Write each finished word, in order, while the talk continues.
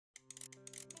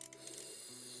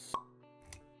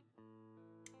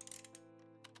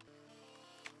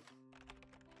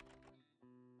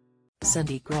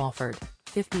Cindy Crawford,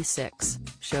 56,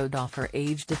 showed off her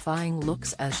age-defying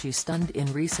looks as she stunned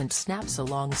in recent snaps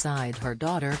alongside her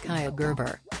daughter Kaya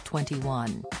Gerber,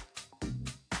 21.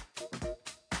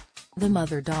 The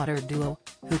mother-daughter duo,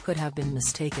 who could have been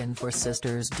mistaken for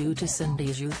sisters due to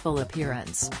Cindy's youthful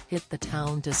appearance, hit the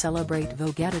town to celebrate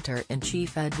Vogue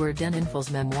editor-in-chief Edward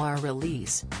Enninful's memoir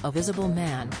release, A Visible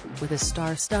Man, with a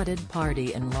star-studded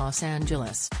party in Los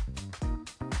Angeles.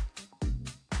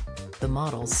 The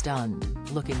models stunned,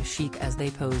 looking chic as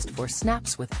they posed for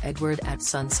snaps with Edward at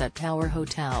Sunset Tower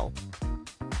Hotel.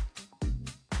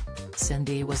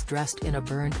 Cindy was dressed in a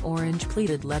burnt orange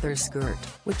pleated leather skirt,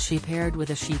 which she paired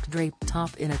with a chic draped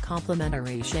top in a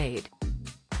complementary shade.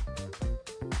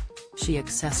 She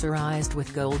accessorized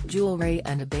with gold jewelry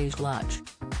and a beige clutch,